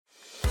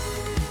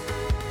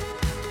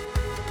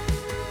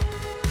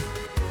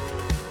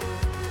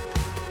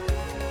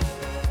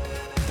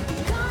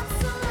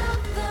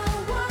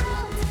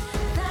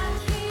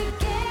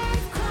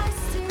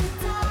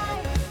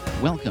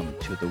Welcome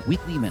to the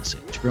weekly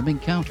message from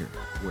Encounter,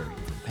 where your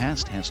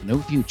past has no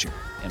future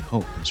and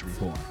hope is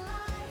reborn.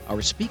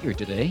 Our speaker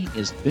today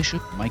is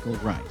Bishop Michael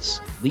Rice,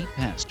 lead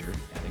pastor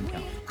at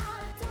Encounter.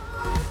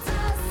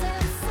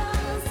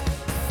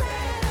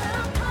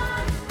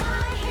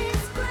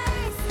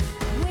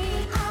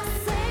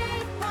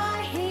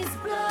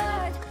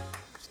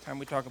 It's time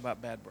we talk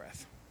about bad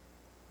breath.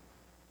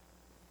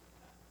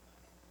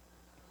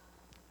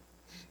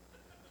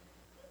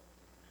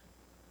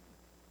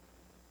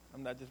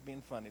 I'm not just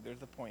being funny.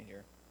 There's a point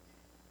here.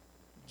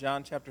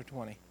 John chapter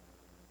 20.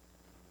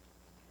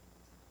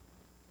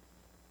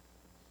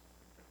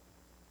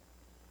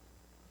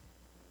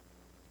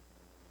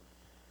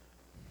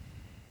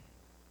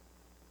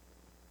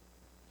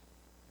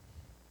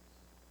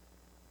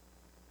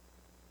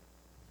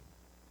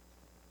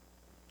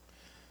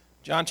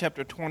 John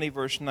chapter 20,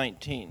 verse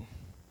 19.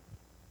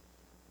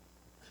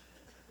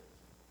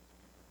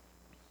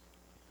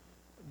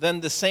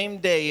 Then the same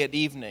day at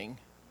evening,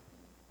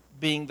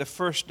 being the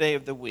first day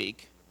of the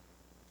week,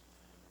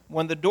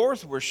 when the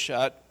doors were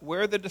shut,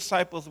 where the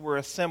disciples were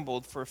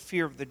assembled for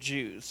fear of the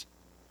Jews,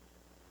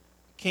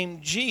 came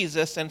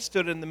Jesus and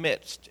stood in the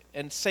midst,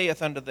 and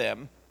saith unto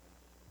them,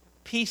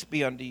 Peace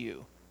be unto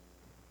you.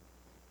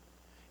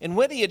 And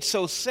when he had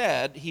so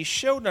said, he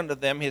showed unto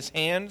them his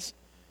hands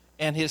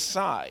and his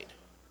side.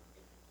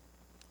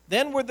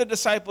 Then were the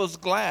disciples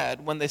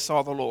glad when they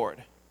saw the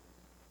Lord.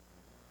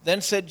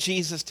 Then said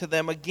Jesus to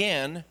them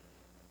again,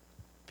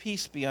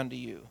 Peace be unto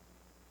you.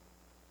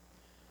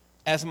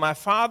 As my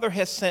Father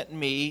has sent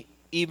me,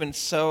 even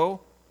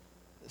so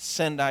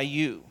send I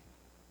you.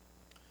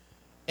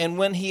 And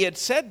when he had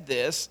said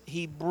this,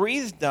 he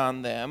breathed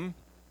on them,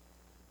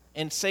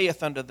 and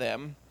saith unto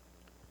them,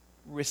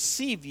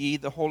 Receive ye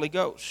the Holy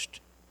Ghost.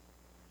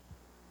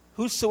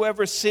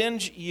 Whosoever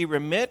sins ye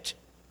remit,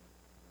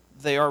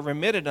 they are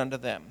remitted unto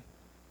them.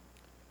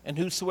 And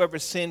whosoever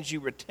sins you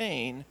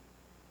retain,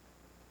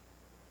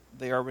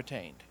 they are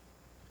retained.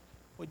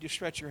 Would you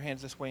stretch your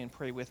hands this way and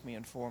pray with me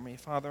and for me?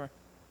 Father,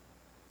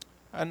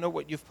 I know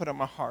what you've put on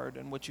my heart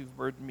and what you've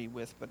burdened me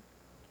with, but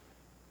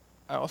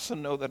I also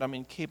know that I'm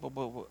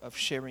incapable of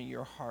sharing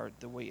your heart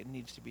the way it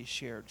needs to be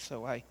shared.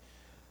 So I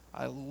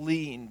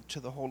lean to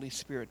the Holy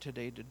Spirit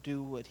today to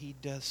do what he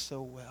does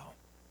so well.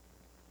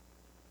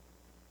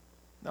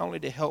 Not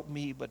only to help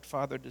me, but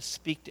Father, to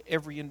speak to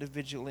every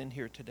individual in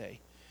here today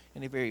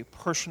in a very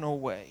personal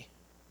way.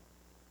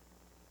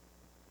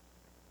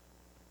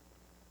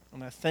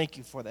 And I thank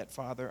you for that,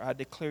 Father. I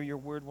declare your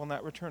word will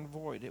not return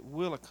void. It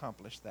will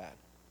accomplish that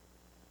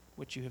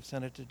which you have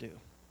sent it to do.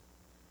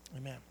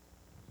 Amen.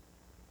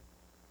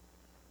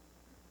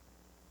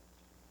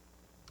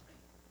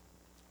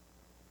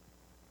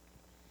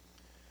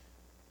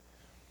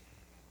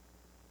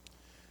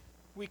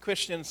 We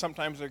Christians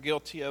sometimes are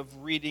guilty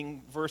of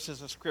reading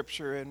verses of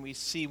Scripture and we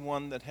see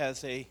one that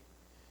has a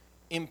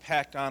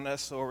impact on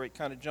us, or it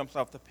kind of jumps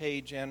off the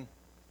page, and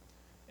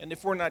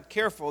if we're not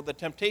careful, the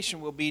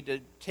temptation will be to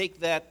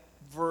take that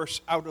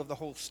verse out of the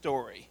whole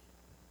story.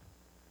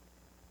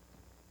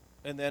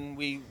 And then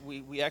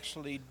we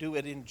actually do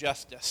it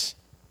injustice.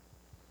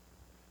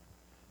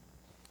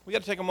 We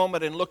got to take a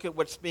moment and look at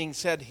what's being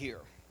said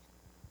here.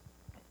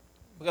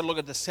 We got to look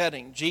at the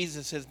setting.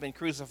 Jesus has been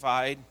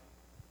crucified.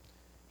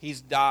 He's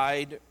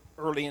died.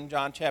 Early in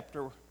John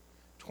chapter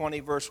 20,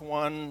 verse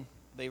 1,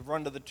 they've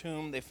run to the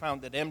tomb. They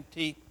found it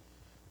empty.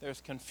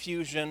 There's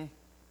confusion.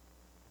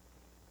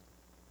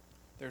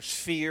 There's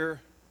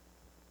fear.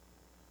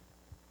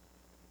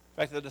 In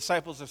fact, the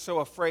disciples are so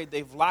afraid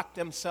they've locked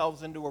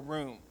themselves into a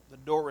room. The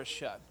door is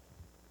shut.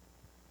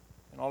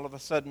 And all of a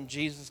sudden,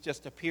 Jesus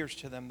just appears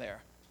to them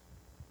there.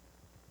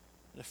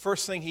 The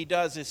first thing he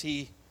does is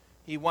he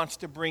wants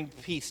to bring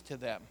peace to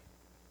them.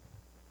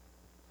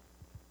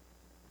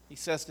 He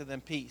says to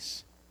them,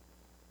 peace.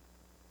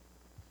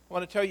 I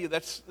want to tell you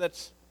that's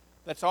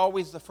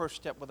always the first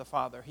step with the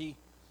Father.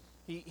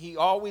 He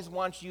always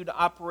wants you to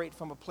operate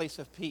from a place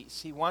of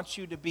peace. He wants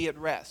you to be at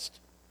rest.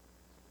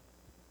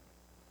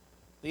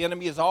 The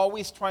enemy is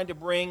always trying to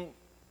bring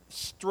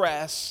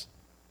stress,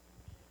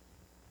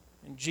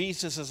 and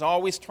Jesus is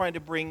always trying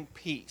to bring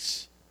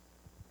peace.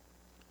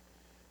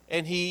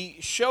 And he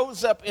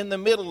shows up in the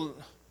middle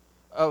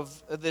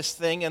of this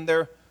thing, and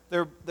they're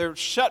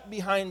shut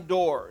behind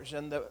doors,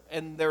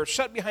 and they're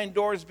shut behind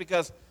doors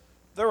because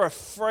they're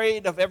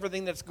afraid of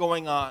everything that's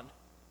going on.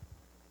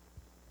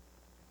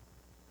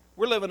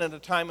 We're living in a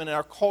time in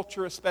our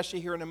culture, especially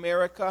here in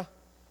America,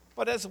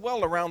 but as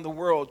well around the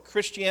world,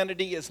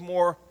 Christianity is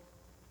more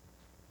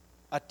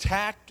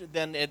attacked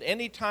than at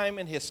any time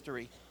in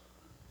history.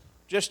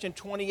 Just in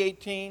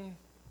 2018,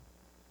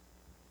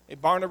 a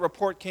Barna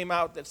report came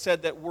out that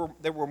said that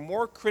there were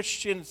more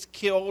Christians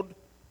killed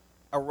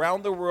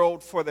around the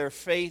world for their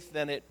faith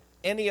than at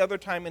any other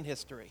time in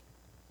history,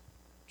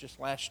 just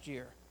last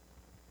year.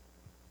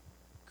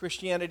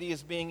 Christianity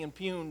is being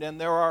impugned,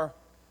 and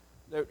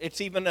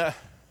it's even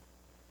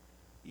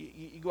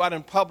you go out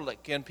in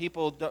public and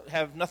people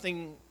have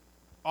nothing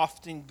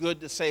often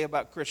good to say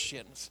about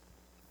Christians.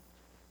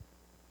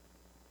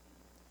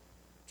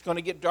 It's going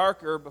to get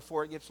darker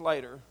before it gets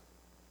lighter.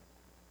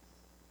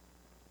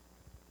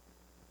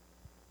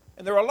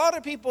 And there are a lot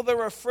of people that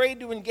are afraid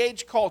to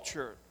engage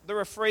culture.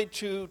 They're afraid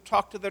to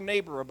talk to their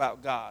neighbor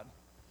about God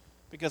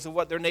because of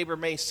what their neighbor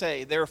may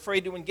say. They're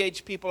afraid to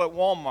engage people at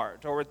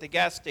Walmart or at the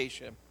gas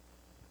station.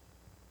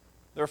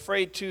 They're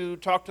afraid to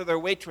talk to their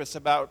waitress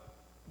about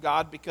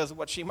God because of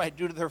what she might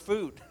do to their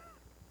food.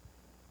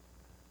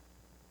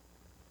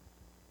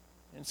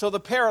 And so the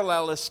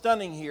parallel is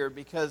stunning here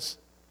because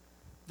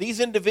these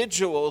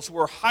individuals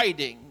were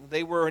hiding.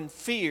 They were in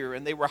fear,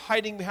 and they were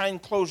hiding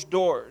behind closed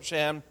doors.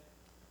 And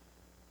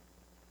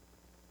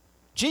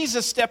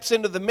Jesus steps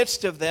into the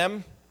midst of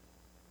them,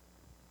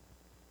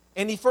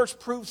 and he first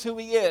proves who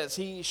he is.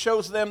 He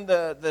shows them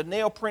the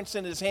nail prints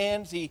in his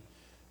hands. He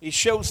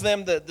shows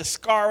them the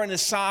scar in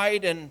his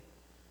side, and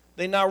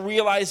they now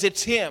realize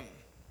it's him.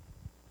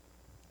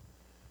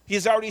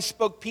 He's already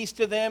spoke peace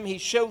to them. He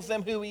shows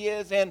them who he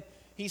is, and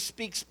he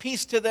speaks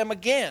peace to them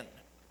again.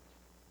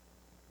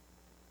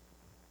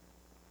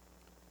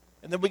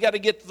 And then we got to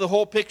get to the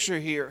whole picture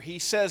here. He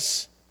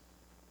says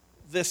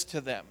this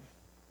to them.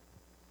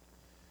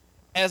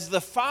 As the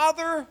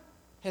Father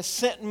has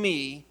sent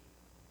me,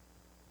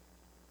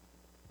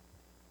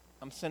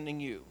 I'm sending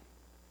you.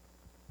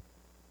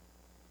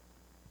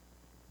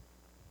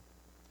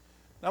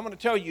 Now I'm going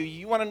to tell you,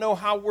 you want to know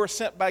how we're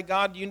sent by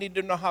God? You need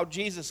to know how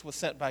Jesus was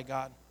sent by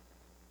God.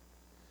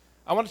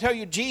 I want to tell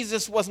you,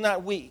 Jesus was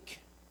not weak.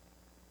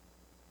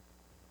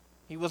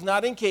 He was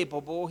not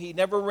incapable. He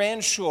never ran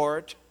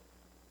short.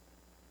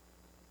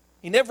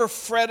 He never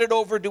fretted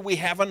over, do we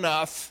have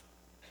enough?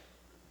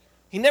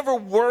 He never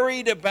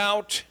worried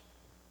about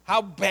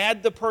how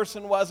bad the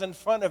person was in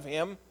front of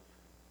him.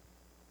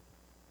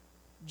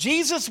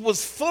 Jesus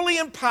was fully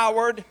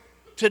empowered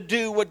to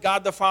do what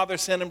God the Father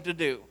sent him to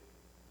do.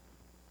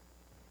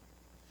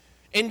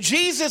 And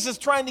Jesus is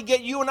trying to get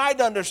you and I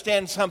to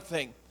understand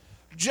something.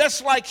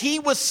 Just like he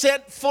was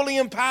sent fully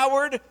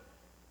empowered,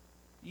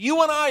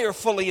 you and I are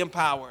fully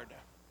empowered.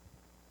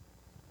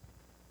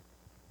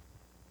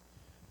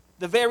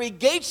 The very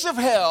gates of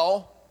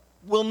hell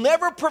will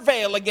never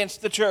prevail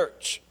against the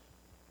church.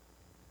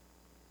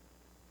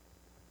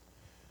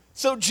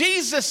 So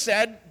Jesus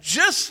said,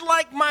 just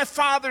like my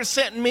Father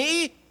sent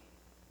me,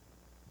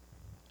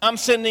 I'm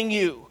sending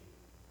you.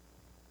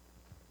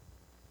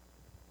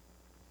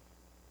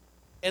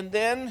 And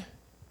then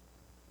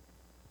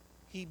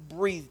he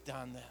breathed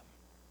on them.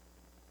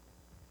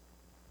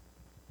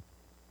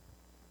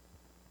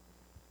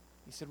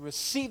 He said,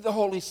 receive the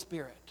Holy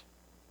Spirit.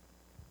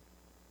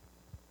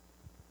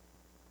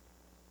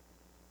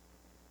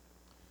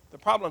 The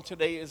problem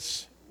today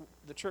is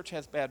the church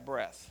has bad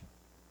breath.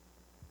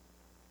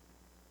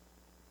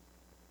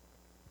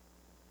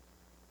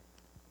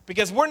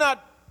 Because we're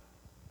not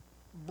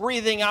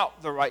breathing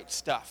out the right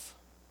stuff.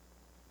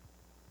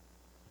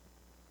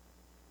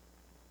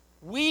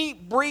 We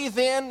breathe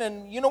in,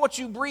 and you know what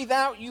you breathe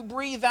out? You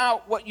breathe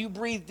out what you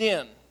breathed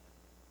in.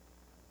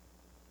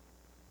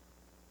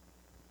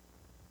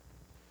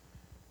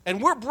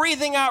 And we're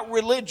breathing out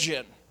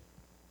religion.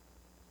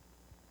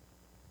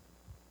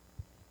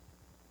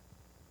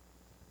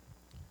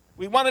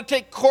 We want to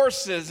take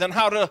courses on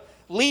how to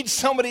lead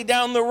somebody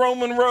down the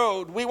Roman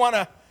road. We want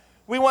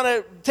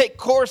to take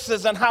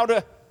courses on how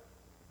to,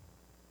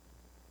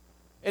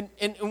 and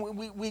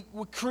we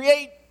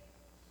create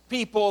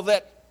people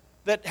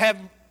that have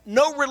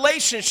no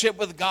relationship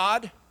with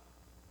God.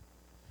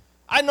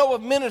 I know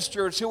of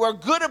ministers who are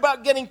good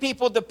about getting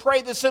people to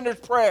pray the sinner's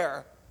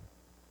prayer,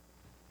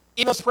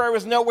 even though this prayer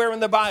is nowhere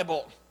in the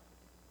Bible.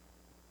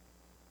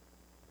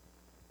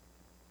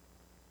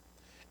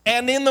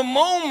 And in the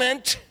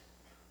moment,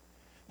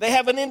 they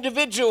have an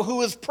individual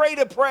who has prayed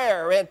a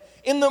prayer, and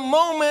in the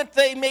moment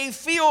they may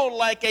feel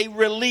like a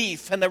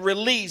relief and a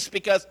release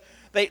because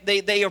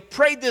they have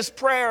prayed this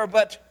prayer,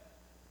 but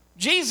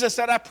Jesus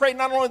said, I pray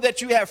not only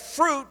that you have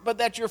fruit, but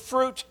that your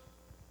fruit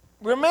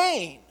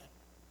remain.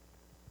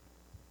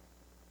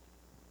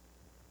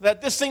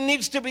 That this thing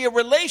needs to be a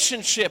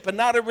relationship and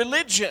not a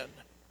religion.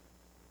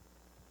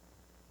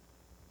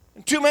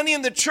 And too many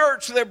in the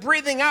church, they're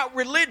breathing out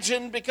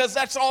religion because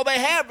that's all they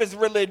have is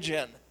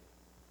religion.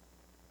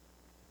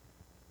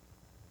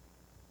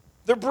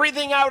 They're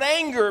breathing out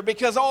anger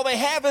because all they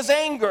have is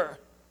anger.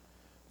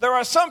 There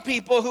are some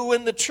people who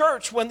in the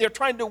church, when they're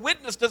trying to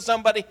witness to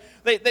somebody,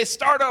 they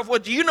start off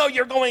with, you know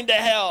you're going to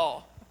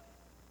hell.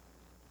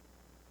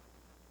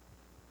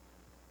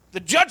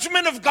 The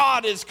judgment of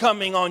God is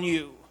coming on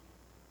you.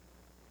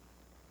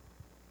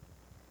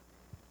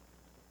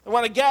 They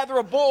want to gather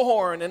a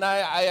bullhorn, and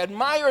I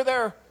admire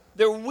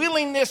their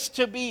willingness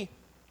to be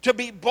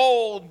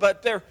bold,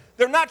 but they're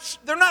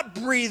not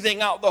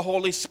breathing out the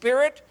Holy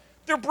Spirit.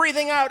 They're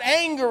breathing out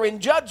anger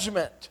and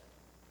judgment.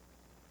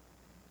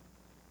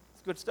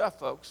 It's good stuff,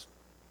 folks.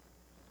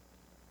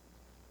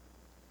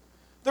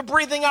 They're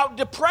breathing out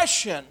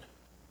depression.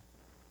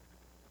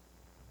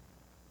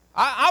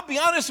 I'll be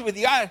honest with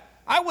you.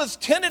 I was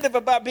tentative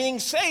about being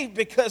saved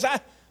because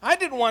I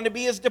didn't want to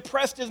be as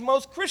depressed as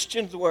most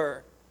Christians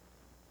were.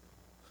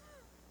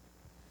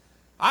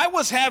 I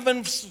was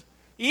having,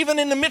 even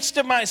in the midst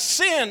of my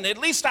sin, at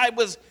least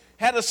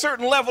had a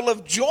certain level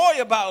of joy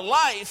about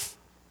life.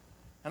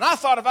 And I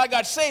thought if I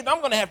got saved, I'm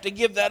going to have to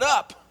give that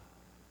up.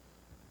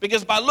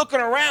 Because by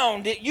looking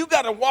around, you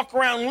got to walk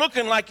around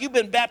looking like you've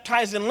been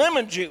baptized in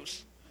lemon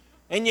juice.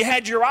 And you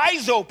had your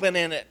eyes open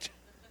in it.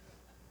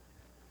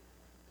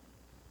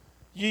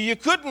 You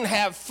couldn't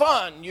have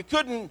fun. You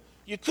couldn't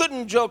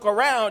joke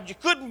around. You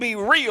couldn't be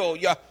real.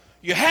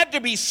 You had to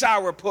be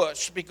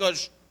sourpuss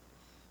because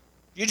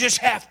you just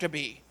have to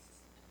be.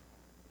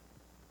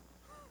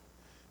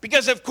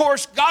 Because, of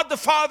course, God the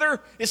Father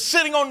is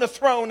sitting on the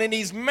throne, and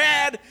he's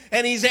mad,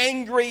 and he's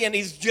angry, and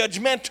he's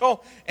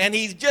judgmental, and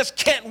he just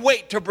can't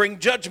wait to bring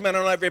judgment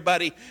on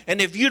everybody. And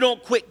if you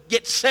don't quit,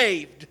 get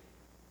saved.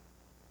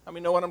 How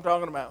many know what I'm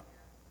talking about?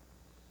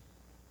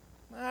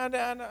 I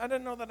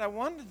didn't know that I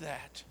wanted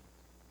that.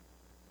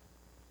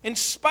 In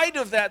spite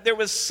of that, there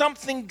was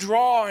something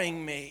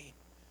drawing me.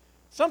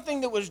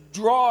 Something that was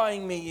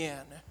drawing me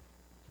in.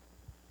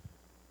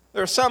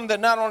 There are some that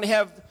not only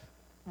have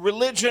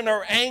religion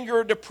or anger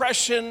or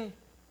depression,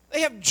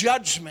 they have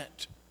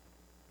judgment.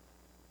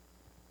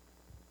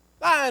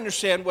 I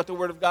understand what the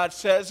Word of God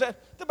says.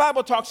 The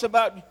Bible talks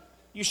about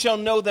you shall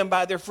know them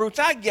by their fruits.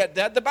 I get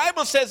that. The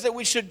Bible says that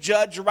we should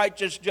judge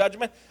righteous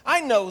judgment.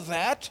 I know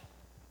that.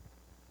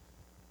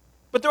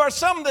 But there are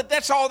some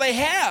that's all they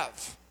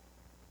have.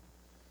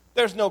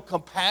 There's no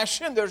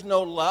compassion. There's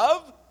no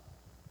love.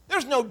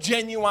 There's no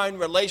genuine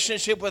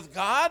relationship with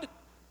God.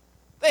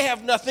 They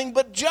have nothing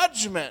but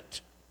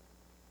judgment.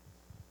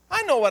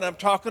 I know what I'm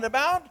talking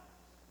about.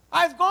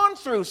 I've gone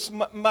through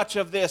much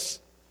of this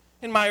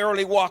in my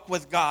early walk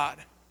with God.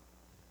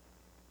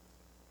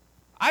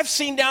 I've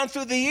seen down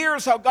through the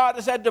years how God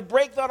has had to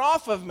break that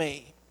off of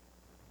me.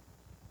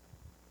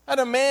 I had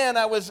a man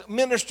I was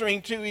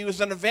ministering to. He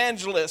was an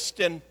evangelist,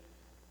 and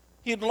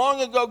he had long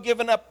ago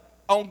given up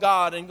on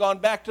God and gone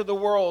back to the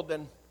world.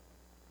 And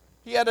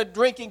he had a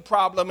drinking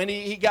problem, and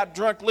he got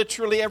drunk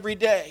literally every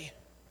day.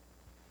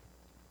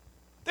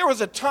 There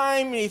was a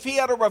time, if he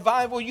had a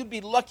revival, you'd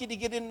be lucky to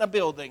get in a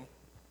building.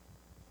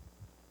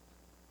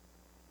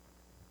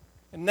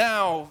 And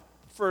now,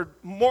 for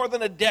more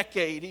than a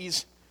decade,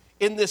 he's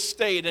in this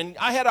state. And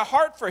I had a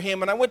heart for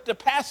him, and I went to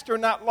pastor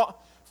not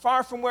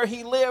far from where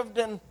he lived.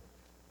 And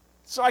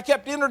so I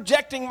kept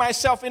interjecting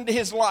myself into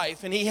his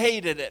life, and he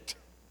hated it.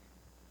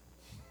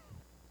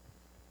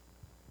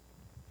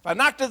 If I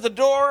knocked at the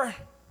door,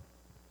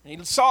 and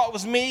he saw it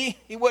was me,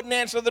 he wouldn't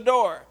answer the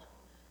door.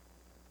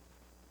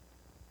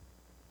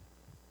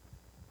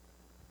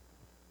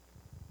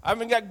 I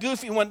even got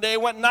goofy one day,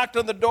 went and knocked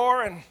on the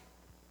door, and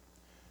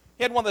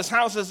he had one of those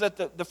houses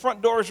that the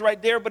front door is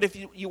right there, but if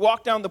you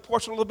walk down the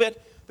porch a little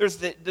bit, there's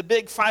the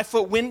big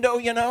 5-foot window,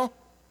 you know.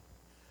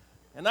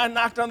 And I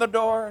knocked on the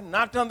door,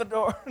 knocked on the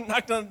door,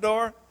 knocked on the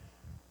door.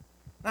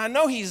 And I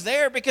know he's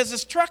there because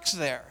his truck's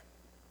there.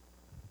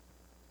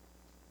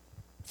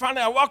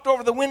 Finally, I walked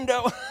over the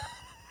window,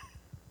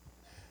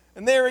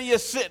 and there he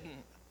is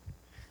sitting.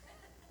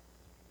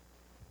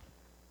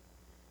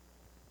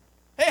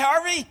 Hey,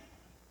 Harvey.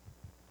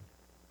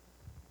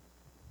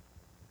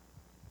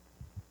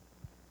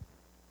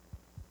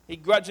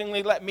 He'd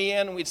grudgingly let me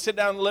in, and we'd sit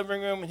down in the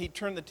living room, and he'd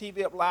turn the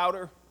TV up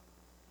louder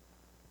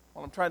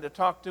while I'm trying to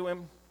talk to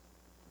him.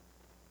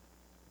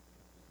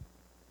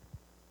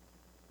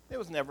 It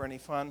was never any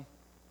fun.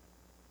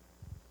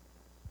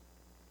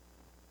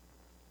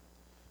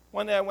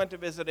 One day I went to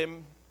visit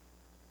him,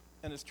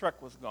 and his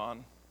truck was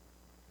gone.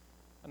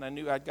 And I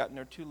knew I'd gotten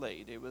there too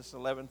late. It was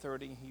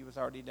 11:30. He was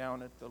already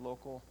down at the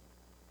local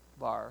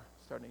bar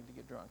starting to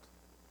get drunk.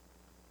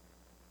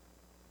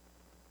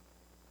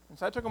 And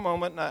so I took a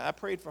moment, and I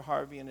prayed for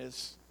Harvey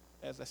as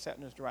I sat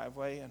in his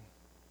driveway, and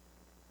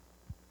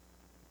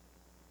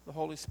the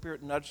Holy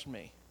Spirit nudged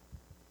me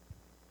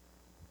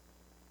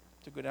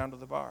to go down to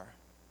the bar.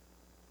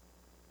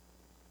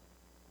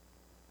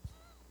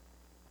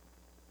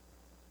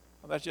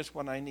 Well, that's just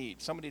what I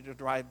need, somebody to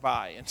drive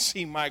by and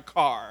see my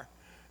car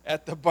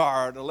at the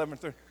bar at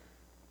 11:30.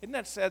 Isn't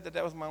that sad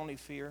that was my only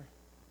fear?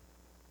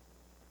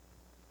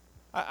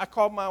 I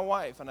called my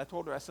wife, and I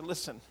told her, I said,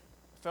 listen,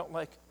 I felt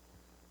like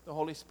the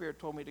Holy Spirit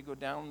told me to go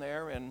down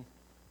there, and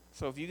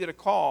so if you get a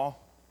call,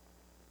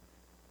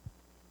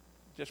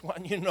 just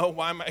want you to know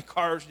why my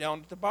car's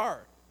down at the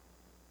bar.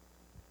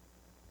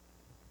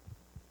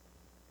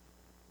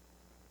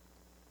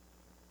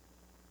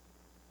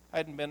 I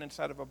hadn't been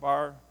inside of a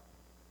bar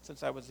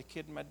since I was a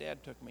kid, and my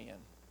dad took me in. I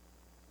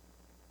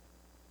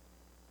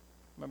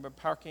remember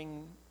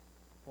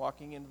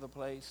walking into the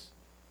place,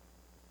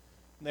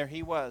 and there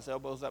he was,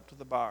 elbows up to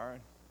the bar.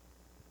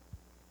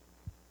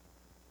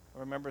 I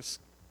remember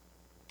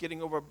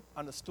getting over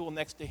on the stool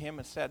next to him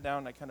and sat down,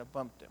 and I kind of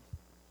bumped him.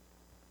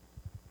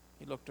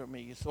 He looked at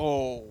me, he said,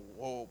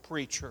 oh,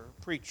 preacher,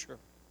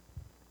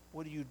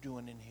 what are you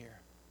doing in here?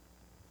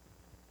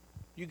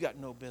 You got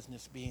no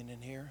business being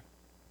in here.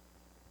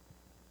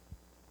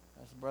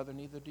 I said, brother,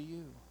 neither do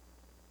you.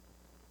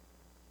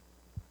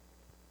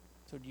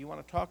 So do you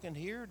want to talk in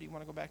here, or do you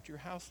want to go back to your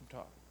house and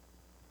talk?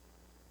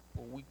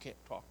 Well, we can't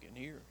talk in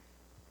here.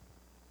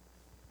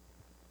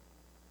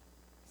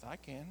 I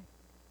can.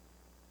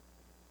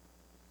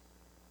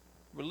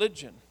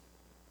 Religion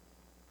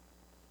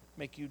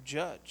make you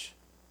judge.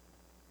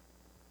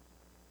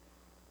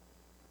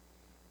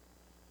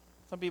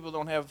 Some people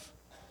don't have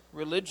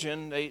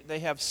religion, they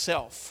have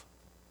self.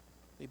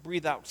 They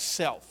breathe out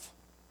self.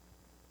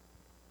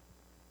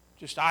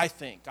 Just I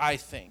think.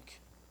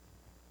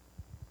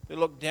 They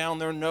look down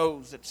their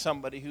nose at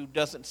somebody who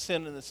doesn't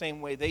sin in the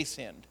same way they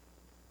sinned.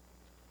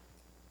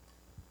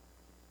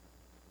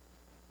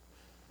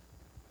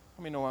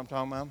 Let me know what I'm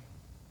talking about.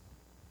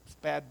 It's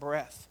bad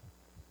breath.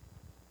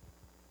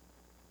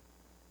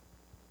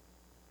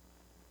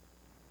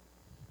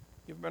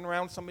 You ever been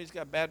around somebody who's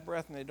got bad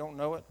breath and they don't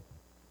know it?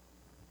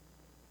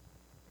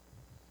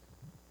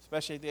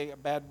 Especially if they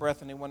got bad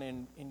breath and they want to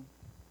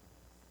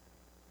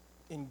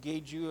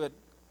engage you at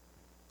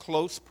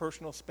close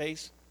personal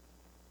space.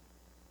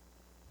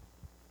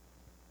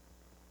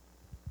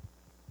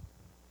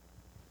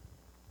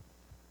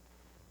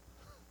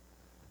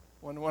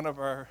 When one of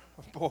our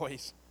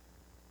boys,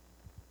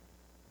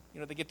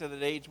 they get to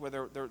that age where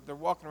they're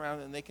walking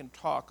around and they can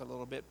talk a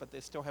little bit, but they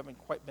still haven't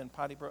quite been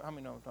potty broke. How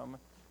many know what I'm talking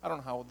about? I don't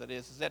know how old that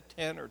is. Is that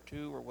 10 or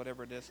 2 or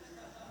whatever it is?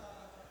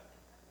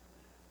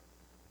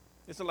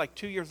 Is it like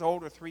 2 years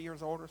old or 3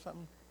 years old or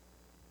something?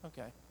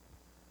 Okay.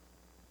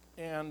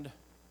 And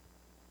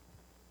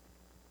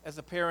as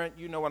a parent,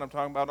 you know what I'm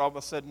talking about. All of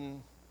a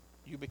sudden,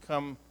 you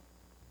become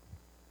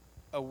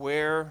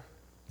aware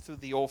through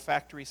the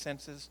olfactory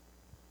senses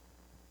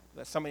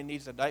that somebody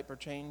needs a diaper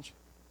change.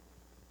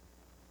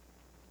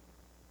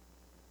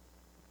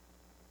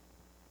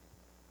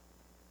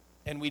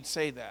 And we'd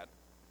say that.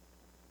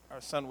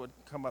 Our son would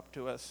come up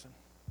to us and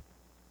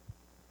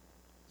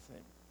say,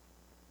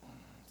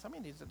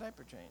 somebody needs a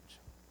diaper change.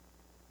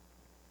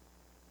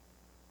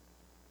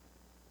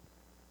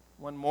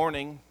 One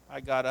morning,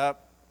 I got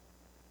up,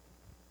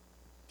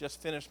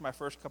 just finished my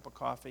first cup of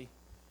coffee.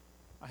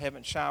 I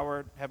haven't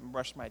showered, haven't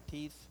brushed my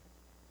teeth,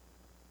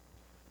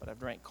 but I've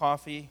drank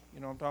coffee. You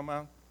know what I'm talking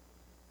about?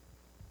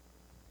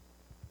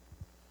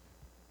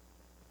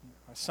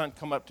 My son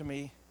come up to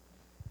me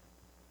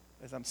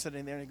as I'm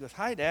sitting there, and he goes,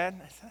 "Hi, Dad."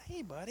 And I said,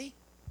 "Hey, buddy."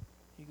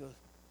 He goes,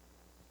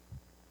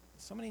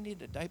 "Somebody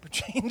need a diaper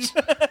change."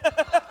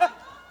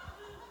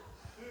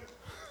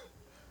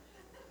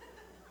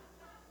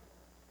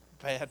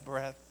 Bad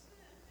breath.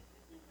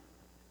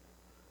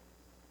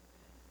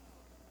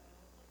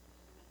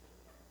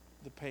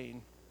 The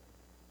pain.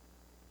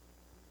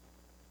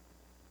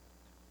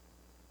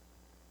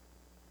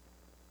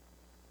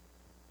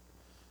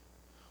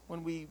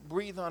 When we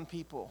breathe on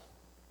people,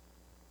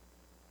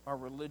 our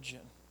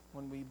religion,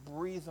 when we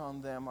breathe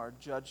on them, our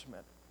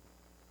judgment,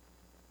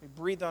 we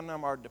breathe on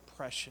them, our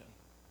depression.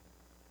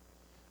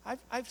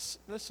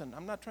 Listen,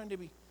 I'm not trying to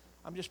be,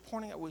 I'm just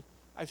pointing out,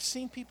 I've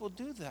seen people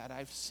do that.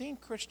 I've seen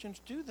Christians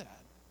do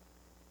that.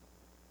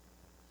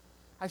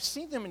 I've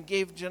seen them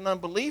engage an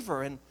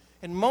unbeliever, and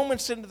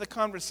moments into the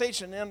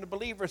conversation, the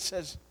unbeliever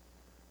says,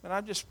 "Man,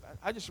 I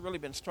just really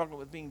been struggling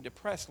with being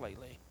depressed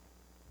lately."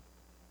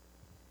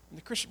 And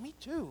the Christian, "Me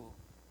too.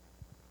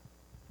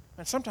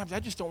 And sometimes I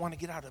just don't want to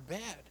get out of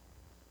bed.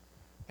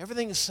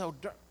 Everything is so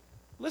dark."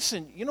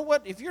 Listen, you know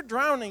what? If you're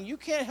drowning, you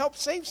can't help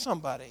save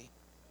somebody.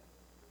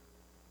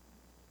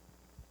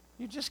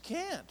 You just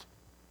can't.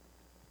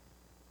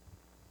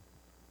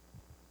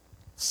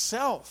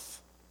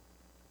 Self.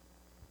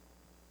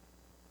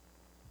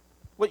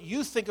 What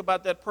you think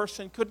about that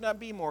person could not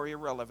be more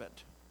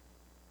irrelevant.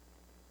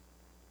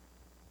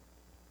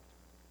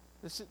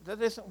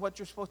 That isn't what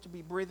you're supposed to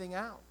be breathing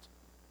out.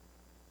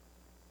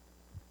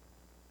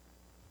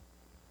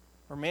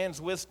 Or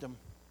man's wisdom.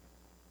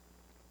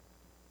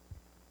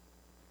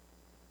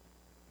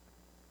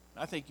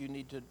 I think you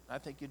need to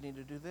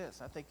do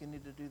this. I think you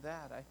need to do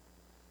that.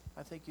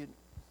 I think you.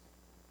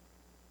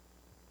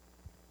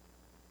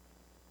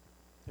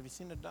 Have you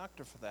seen a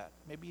doctor for that?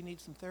 Maybe you need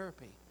some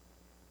therapy.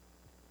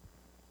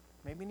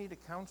 Maybe you need a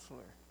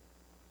counselor.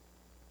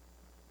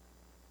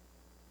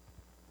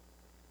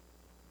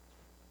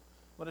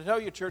 But I tell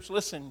you, church,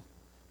 listen,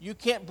 you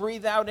can't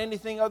breathe out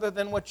anything other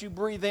than what you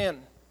breathe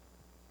in.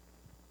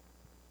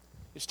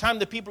 It's time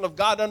the people of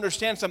God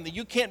understand something.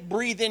 You can't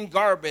breathe in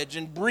garbage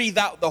and breathe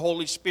out the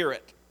Holy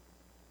Spirit.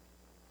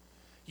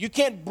 You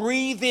can't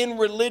breathe in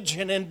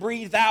religion and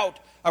breathe out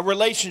a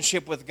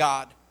relationship with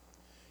God.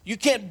 You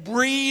can't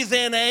breathe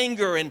in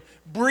anger and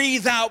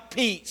breathe out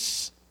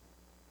peace.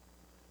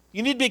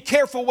 You need to be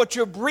careful what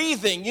you're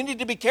breathing. You need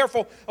to be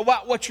careful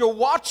about what you're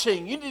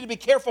watching. You need to be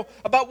careful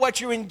about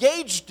what you're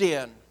engaged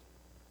in.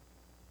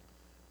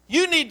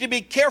 You need to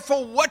be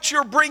careful what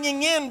you're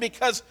bringing in,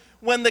 because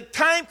when the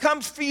time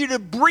comes for you to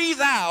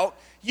breathe out,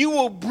 you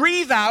will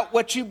breathe out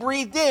what you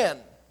breathed in.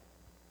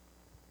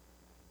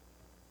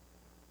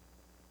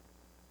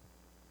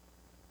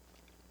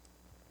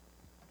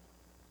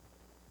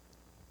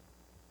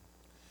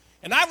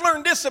 And I've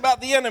learned this about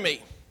the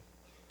enemy.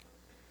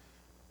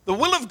 The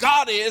will of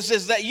God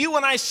is that you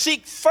and I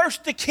seek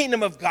first the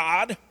kingdom of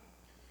God,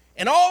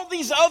 and all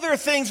these other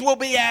things will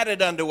be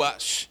added unto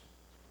us.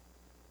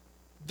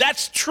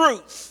 That's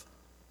truth.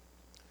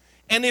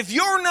 And if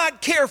you're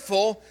not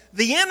careful,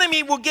 the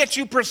enemy will get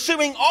you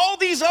pursuing all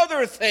these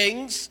other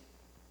things.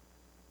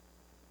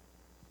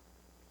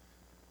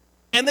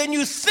 And then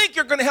you think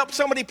you're going to help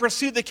somebody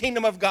pursue the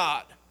kingdom of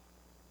God.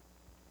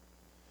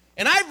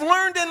 And I've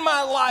learned in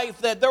my life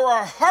that there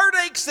are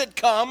heartaches that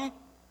come,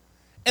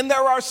 and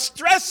there are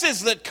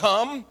stresses that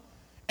come,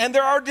 and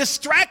there are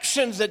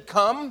distractions that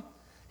come,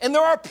 and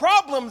there are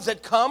problems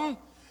that come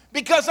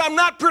because I'm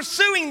not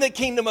pursuing the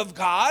kingdom of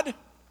God.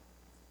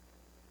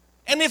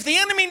 And if the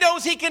enemy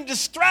knows he can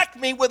distract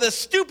me with a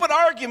stupid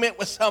argument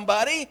with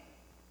somebody,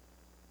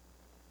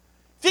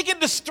 if he can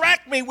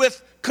distract me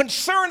with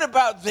concern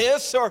about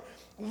this or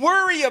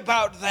worry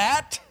about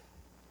that,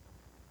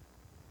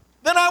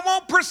 then I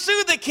won't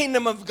pursue the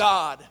kingdom of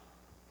God.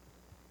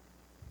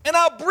 And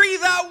I'll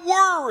breathe out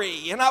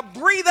worry, and I'll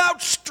breathe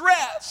out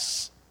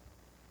stress,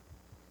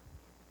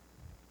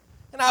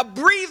 and I'll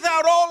breathe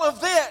out all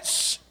of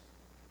this.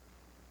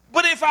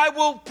 But if I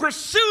will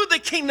pursue the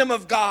kingdom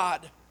of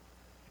God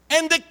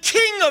and the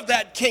king of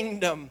that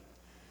kingdom,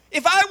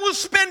 if I will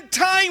spend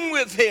time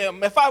with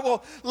him, if I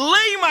will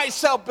lay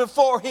myself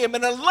before him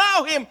and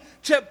allow him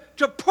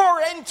to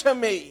pour into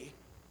me.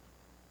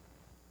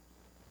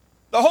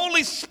 The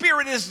Holy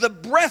Spirit is the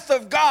breath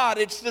of God.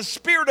 It's the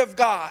Spirit of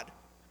God.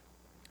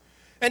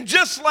 And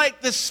just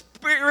like the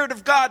Spirit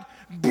of God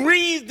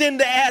breathed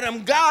into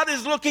Adam, God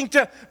is looking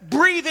to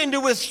breathe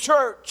into his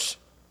church.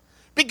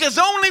 Because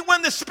only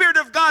when the Spirit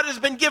of God has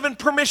been given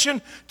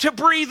permission to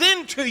breathe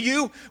into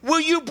you, will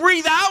you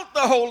breathe out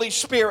the Holy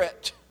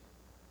Spirit.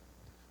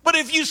 But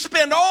if you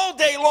spend all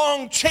day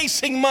long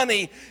chasing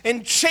money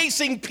and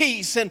chasing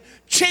peace and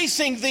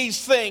chasing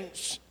these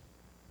things,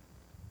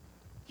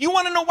 you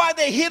want to know why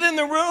they hid in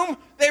the room?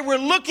 They were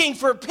looking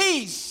for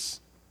peace.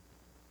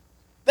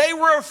 They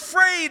were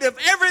afraid of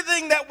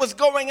everything that was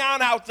going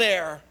on out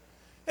there.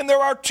 And there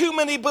are too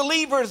many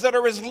believers that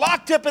are as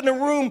locked up in the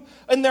room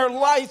in their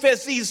life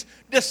as these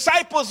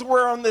disciples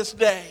were on this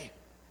day.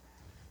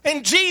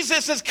 And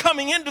Jesus is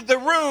coming into the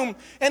room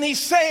and he's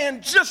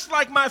saying, just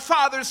like my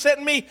Father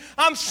sent me,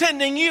 I'm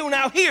sending you.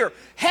 Now here,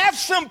 have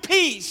some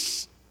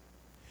peace.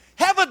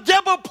 Have a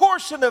double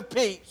portion of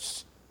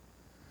peace.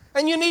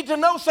 And you need to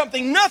know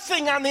something.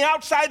 Nothing on the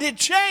outside had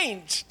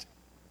changed.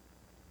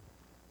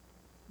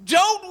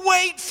 Don't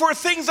wait for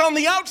things on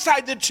the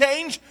outside to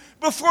change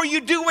before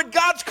you do what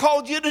God's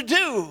called you to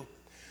do.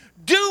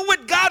 Do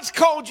what God's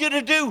called you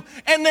to do,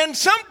 and then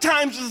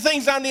sometimes the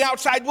things on the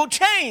outside will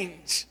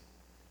change.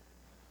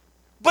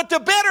 But the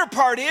better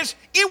part is,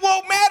 it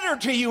won't matter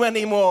to you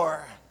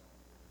anymore.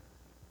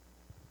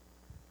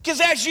 Because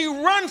as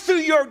you run through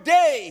your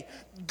day,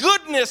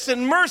 goodness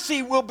and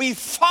mercy will be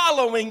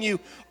following you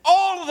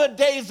all the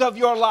days of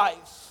your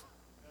life.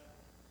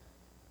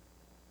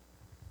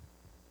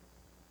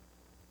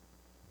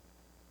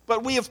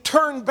 But we have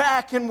turned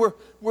back and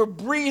we're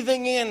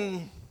breathing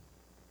in.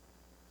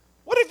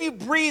 What have you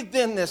breathed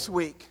in this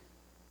week?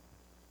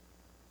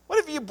 What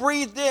have you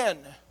breathed in?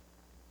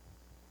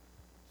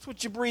 It's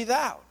what you breathe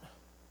out.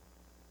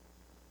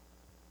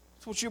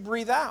 It's what you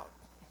breathe out.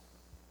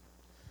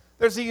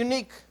 There's a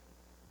unique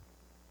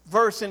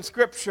verse in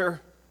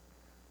Scripture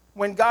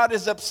when God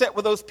is upset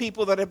with those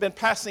people that have been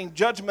passing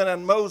judgment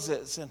on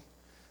Moses. And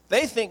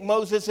they think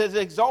Moses has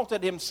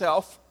exalted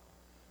himself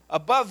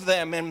above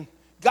them. And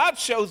God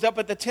shows up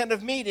at the tent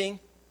of meeting.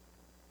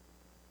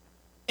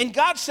 And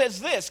God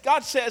says this.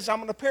 God says, I'm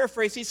going to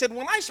paraphrase. He said,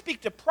 when I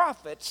speak to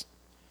prophets,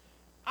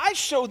 I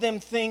show them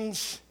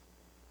things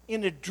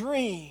in a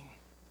dream.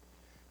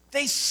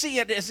 They see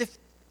it as if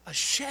a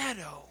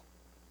shadow.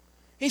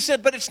 He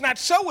said, but it's not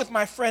so with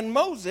my friend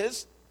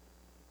Moses.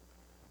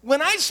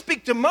 When I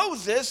speak to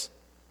Moses,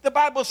 the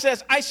Bible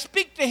says, I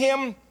speak to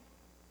him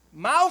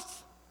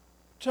mouth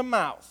to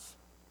mouth.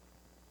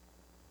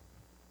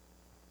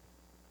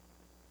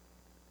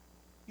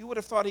 You would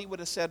have thought he would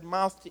have said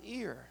mouth to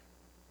ear.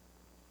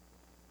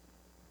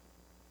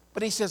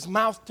 But he says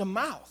mouth to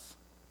mouth.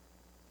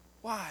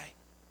 Why?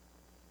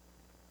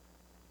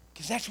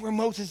 Because that's where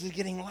Moses is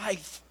getting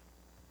life.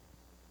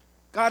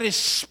 God is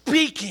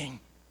speaking.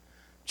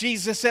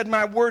 Jesus said,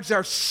 my words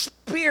are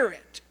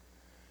spirit,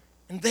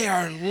 and they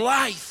are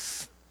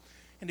life.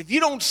 And if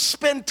you don't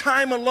spend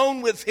time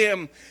alone with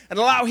him and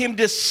allow him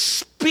to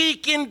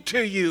speak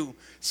into you,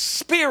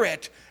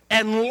 spirit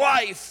and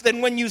life,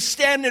 then when you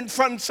stand in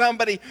front of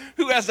somebody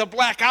who has a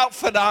black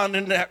outfit on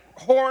and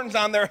horns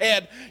on their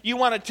head, you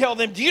want to tell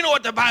them, do you know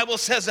what the Bible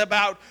says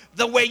about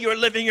the way you're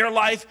living your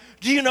life?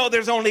 Do you know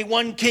there's only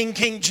one King,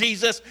 King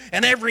Jesus,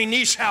 and every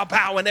knee shall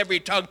bow and every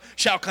tongue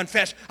shall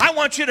confess? I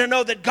want you to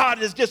know that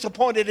God is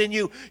disappointed in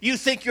you. You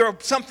think you're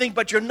something,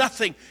 but you're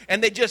nothing.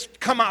 And they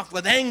just come off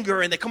with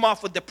anger, and they come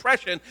off with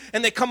depression,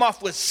 and they come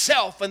off with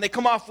self, and they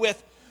come off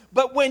with,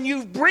 but when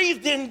you've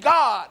breathed in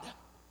God,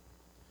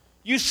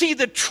 you see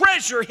the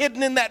treasure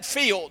hidden in that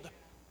field.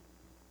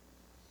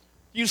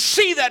 You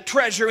see that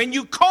treasure and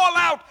you call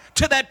out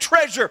to that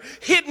treasure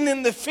hidden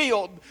in the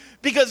field.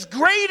 Because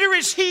greater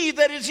is he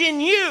that is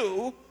in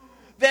you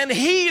than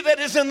he that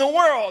is in the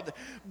world.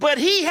 But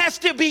he has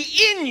to be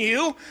in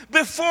you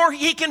before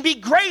he can be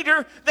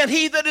greater than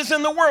he that is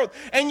in the world.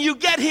 And you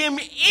get him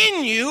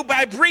in you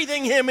by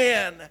breathing him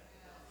in.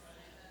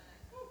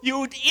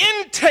 You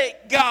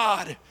intake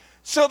God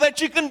so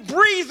that you can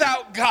breathe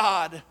out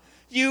God.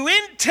 You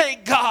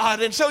intake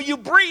God, and so you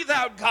breathe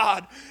out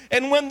God.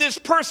 And when this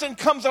person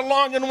comes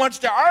along and wants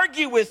to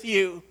argue with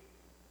you,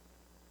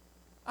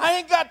 I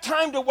ain't got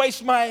time to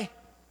waste my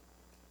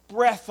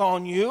breath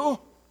on you.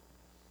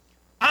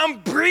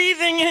 I'm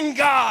breathing in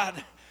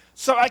God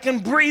so I can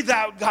breathe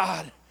out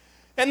God.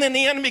 And then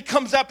the enemy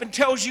comes up and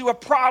tells you a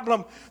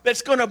problem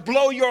that's going to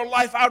blow your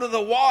life out of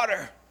the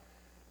water.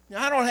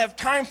 Now, I don't have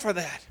time for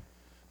that.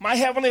 My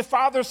Heavenly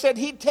Father said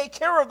he'd take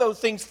care of those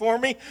things for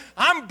me.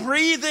 I'm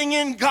breathing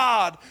in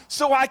God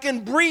so I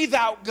can breathe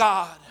out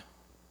God.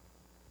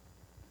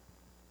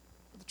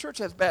 The church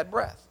has bad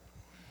breath.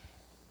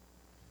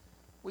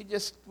 We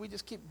just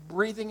keep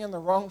breathing in the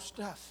wrong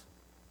stuff.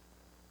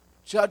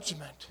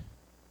 Judgment,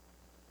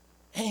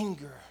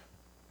 anger,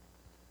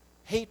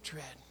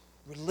 hatred,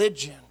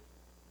 religion.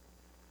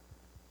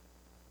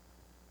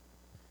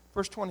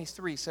 Verse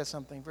 23 says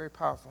something very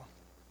powerful.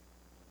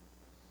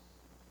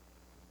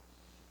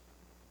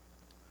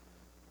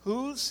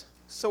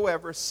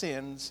 Whosoever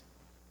sins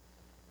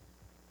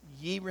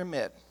ye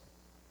remit,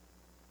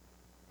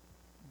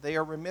 they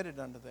are remitted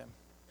unto them.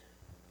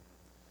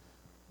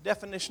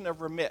 Definition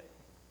of remit.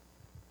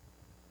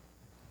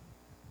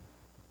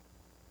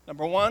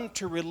 Number one,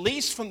 to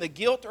release from the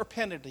guilt or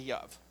penalty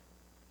of.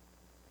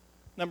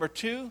 Number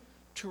two,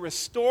 to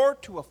restore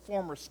to a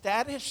former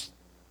status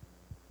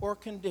or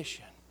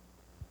condition.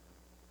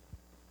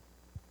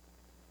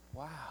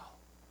 Wow.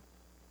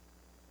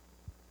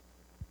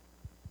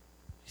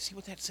 You see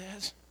what that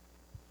says?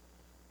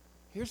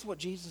 Here's what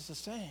Jesus is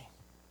saying.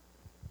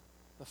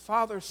 The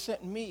Father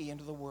sent me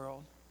into the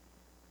world.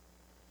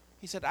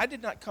 He said, I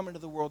did not come into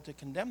the world to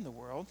condemn the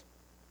world,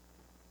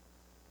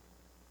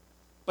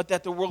 but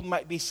that the world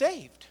might be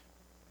saved.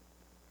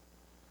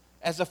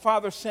 As the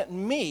Father sent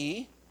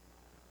me,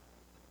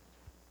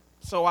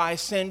 so I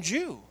send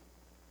you.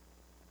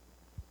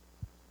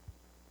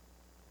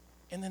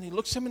 And then he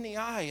looks him in the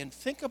eye and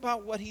think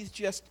about what he's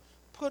just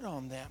put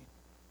on them.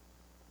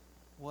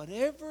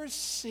 Whatever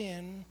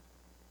sin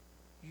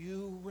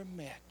you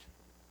remit,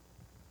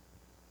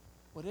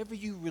 whatever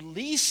you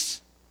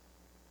release,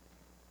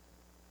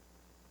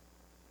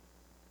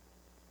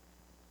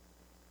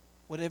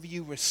 whatever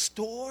you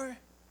restore,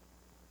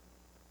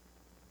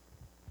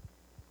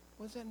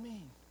 what does that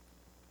mean?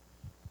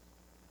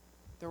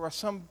 There are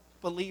some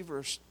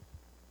believers,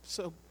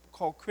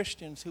 so-called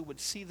Christians, who would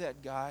see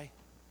that guy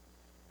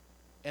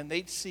and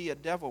they'd see a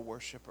devil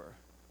worshiper.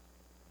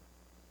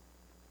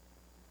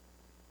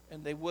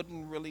 And they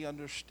wouldn't really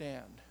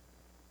understand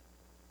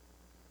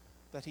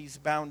that he's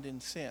bound in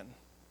sin.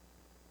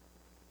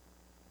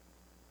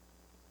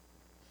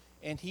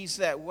 And he's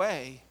that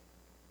way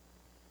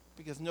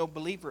because no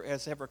believer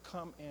has ever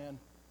come and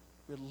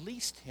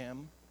released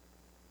him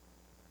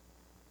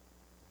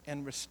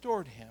and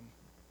restored him.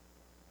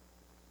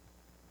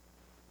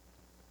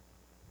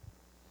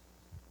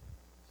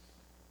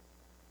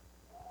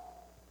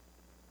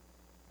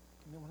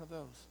 Give me one of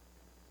those.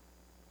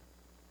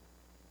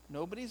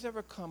 Nobody's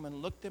ever come and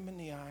looked them in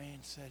the eye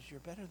and says, you're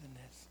better than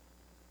this.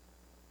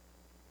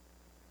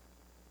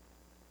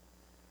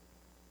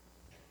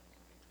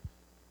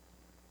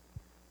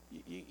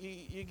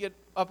 You get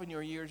up in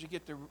your years, you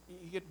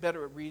get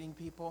better at reading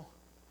people.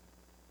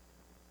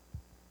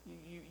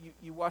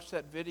 You watch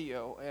that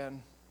video,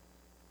 and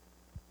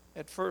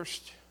at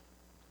first,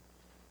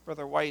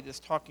 Brother White is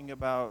talking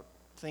about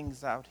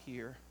things out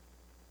here.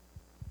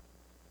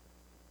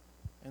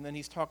 And then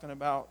he's talking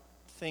about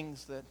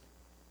things that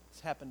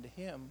has happened to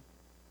him.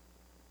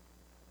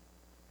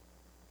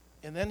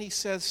 And then he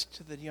says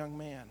to the young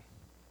man,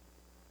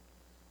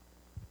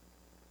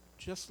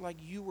 just like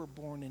you were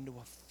born into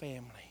a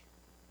family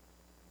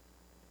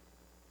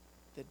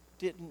that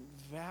didn't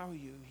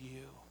value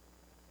you.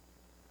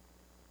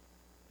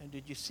 And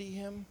did you see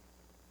him?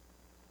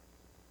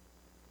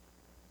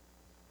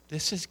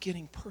 This is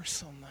getting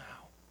personal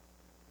now.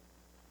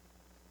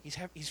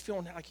 He's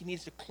feeling like he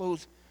needs to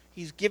close.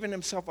 He's giving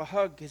himself a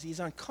hug because he's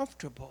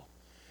uncomfortable.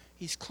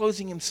 He's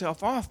closing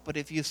himself off, but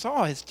if you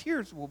saw, his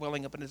tears were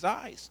welling up in his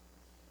eyes.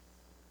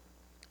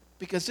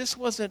 Because this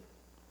wasn't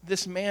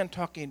this man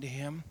talking to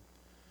him.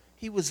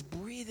 He was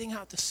breathing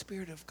out the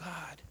Spirit of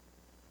God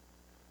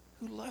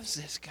who loves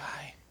this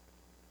guy.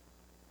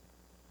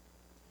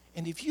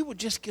 And if you would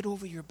just get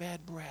over your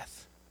bad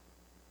breath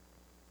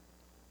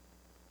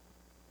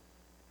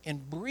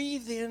and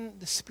breathe in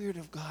the Spirit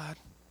of God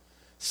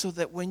so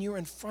that when you're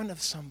in front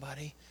of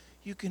somebody,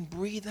 you can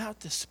breathe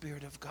out the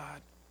Spirit of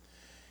God.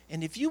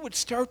 And if you would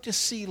start to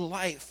see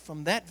life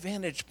from that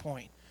vantage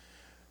point,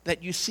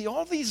 that you see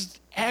all these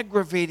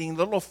aggravating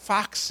little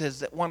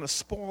foxes that want to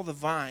spoil the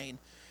vine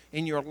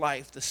in your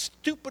life, the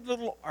stupid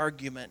little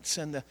arguments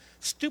and the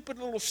stupid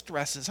little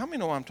stresses. How many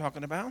know what I'm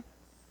talking about?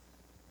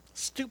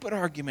 stupid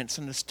arguments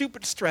and the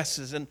stupid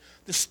stresses and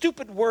the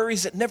stupid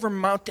worries that never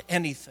amount to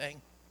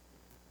anything,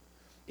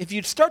 if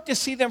you'd start to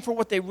see them for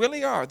what they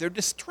really are, they're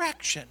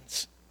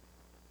distractions.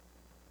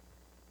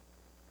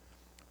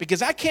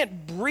 Because I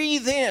can't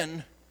breathe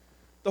in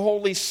the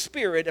Holy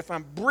Spirit if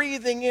I'm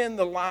breathing in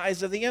the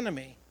lies of the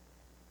enemy.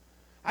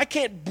 I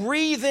can't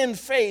breathe in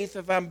faith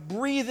if I'm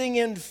breathing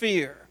in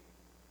fear.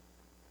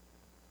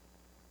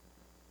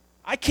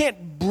 I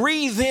can't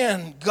breathe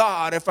in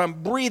God if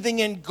I'm breathing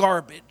in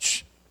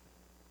garbage.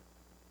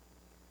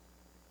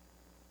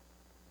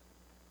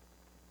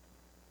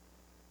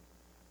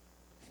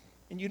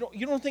 And you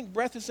don't think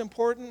breath is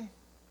important?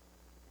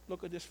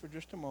 Look at this for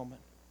just a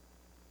moment.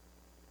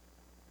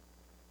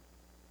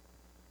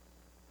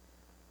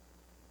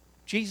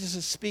 Jesus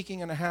is speaking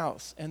in a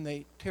house, and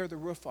they tear the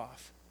roof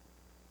off,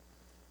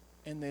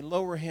 and they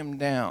lower him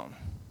down.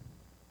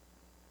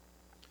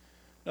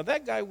 Now,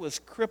 that guy was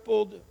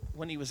crippled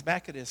when he was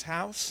back at his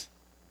house.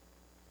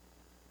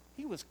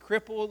 He was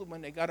crippled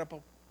when they got up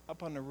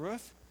on the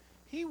roof.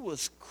 He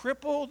was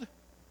crippled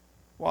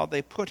while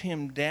they put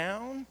him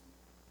down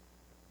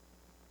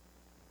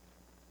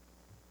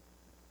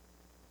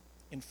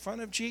in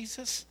front of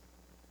Jesus.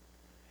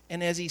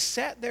 And as he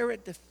sat there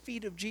at the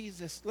feet of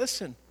Jesus,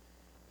 listen,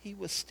 he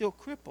was still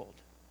crippled.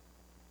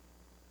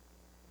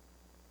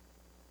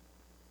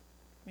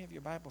 Let me have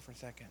your Bible for a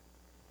second.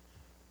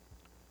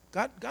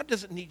 God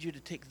doesn't need you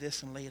to take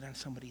this and lay it on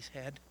somebody's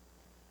head.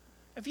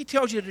 If he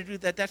tells you to do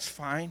that, that's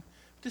fine.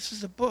 This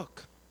is a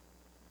book.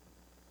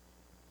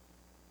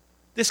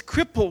 This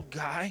crippled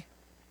guy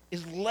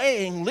is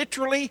laying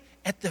literally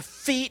at the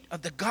feet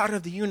of the God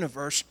of the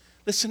universe.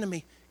 Listen to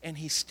me. And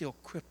he's still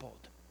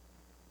crippled.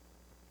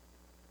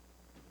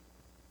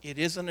 It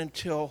isn't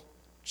until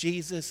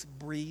Jesus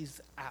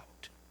breathes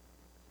out.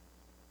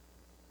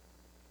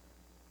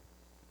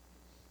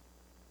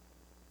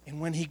 And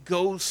when he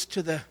goes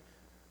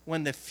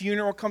when the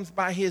funeral comes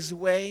by his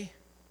way,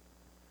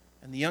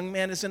 and the young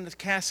man is in the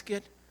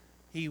casket,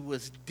 he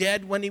was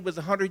dead when he was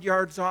 100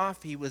 yards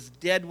off. He was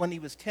dead when he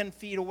was 10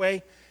 feet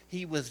away.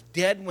 He was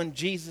dead when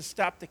Jesus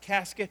stopped the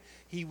casket.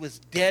 He was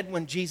dead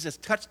when Jesus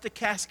touched the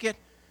casket.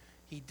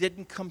 He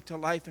didn't come to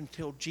life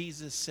until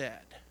Jesus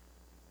said,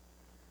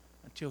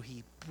 until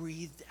he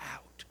breathed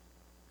out.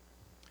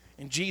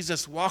 And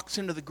Jesus walks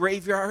into the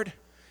graveyard,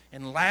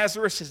 and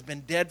Lazarus has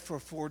been dead for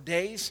 4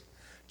 days.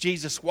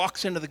 Jesus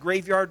walks into the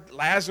graveyard,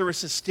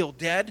 Lazarus is still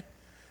dead.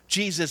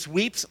 Jesus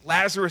weeps,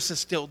 Lazarus is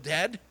still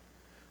dead.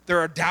 There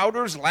are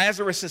doubters,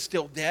 Lazarus is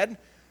still dead.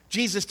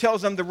 Jesus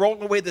tells them to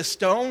roll away the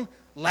stone,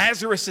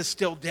 Lazarus is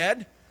still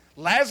dead.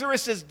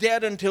 Lazarus is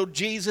dead until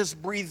Jesus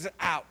breathes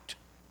out.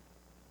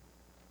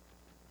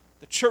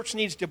 The church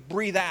needs to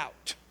breathe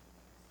out.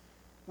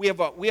 We have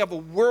a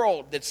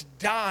world that's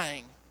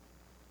dying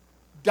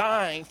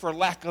for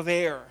lack of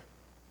air,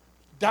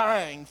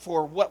 dying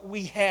for what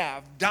we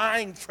have,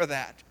 dying for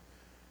that.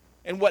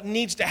 And what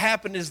needs to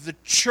happen is the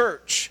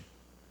church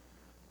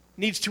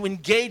needs to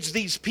engage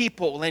these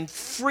people and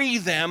free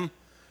them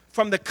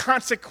from the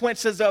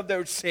consequences of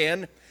their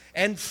sin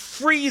and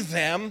free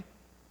them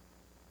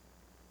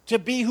to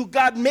be who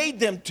God made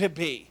them to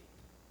be.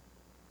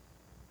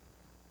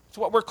 It's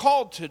what we're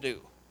called to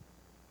do.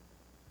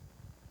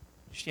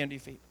 Stand to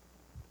your feet.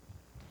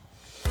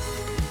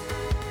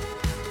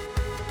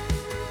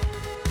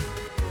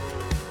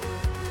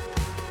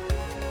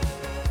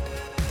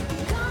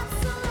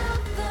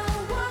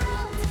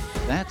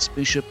 That's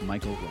Bishop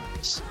Michael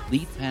Rice,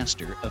 lead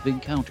pastor of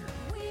Encounter.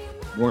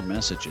 More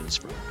messages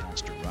from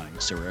Pastor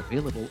Rice are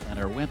available at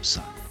our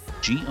website,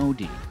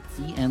 godenc.com.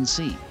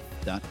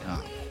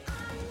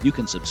 You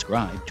can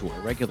subscribe to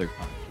our regular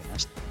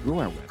podcast through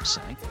our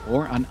website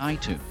or on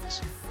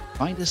iTunes.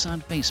 Find us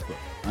on Facebook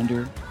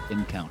under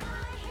Encounter.